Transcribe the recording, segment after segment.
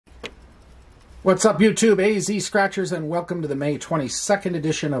What's up, YouTube? AZ Scratchers, and welcome to the May 22nd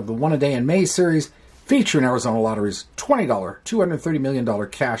edition of the One A Day in May series featuring Arizona Lottery's $20 $230 million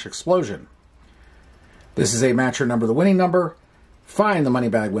cash explosion. This is a match or number the winning number. Find the money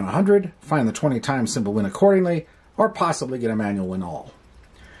bag win 100, find the 20 times symbol win accordingly, or possibly get a manual win all.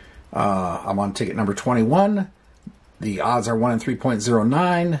 I'm on ticket number 21. The odds are 1 in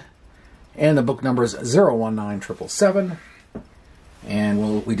 3.09, and the book number is 019777.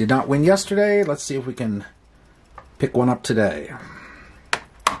 And we did not win yesterday. Let's see if we can pick one up today.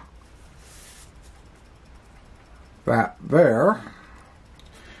 That there.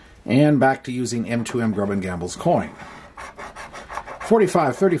 And back to using M2M Grub and Gamble's coin.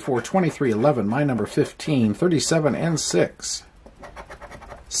 45, 34, 23, 11, my number 15, 37, and 6.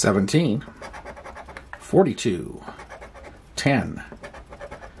 17, 42, 10,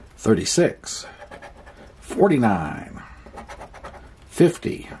 36, 49,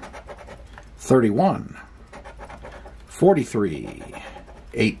 50, 31, 43,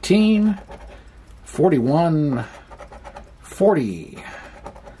 18, 41, 40,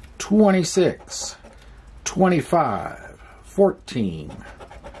 26, 25, 14,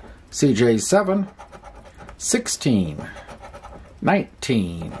 CJ 7, 16,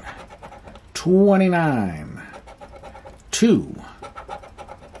 19, 29, 2,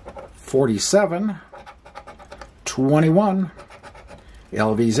 47, 21,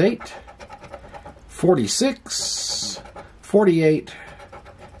 LV's 8, 46, 48,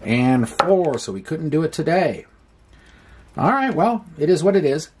 and 4, so we couldn't do it today. Alright, well, it is what it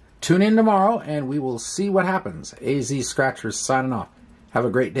is. Tune in tomorrow, and we will see what happens. AZ Scratchers signing off. Have a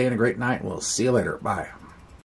great day and a great night, and we'll see you later. Bye.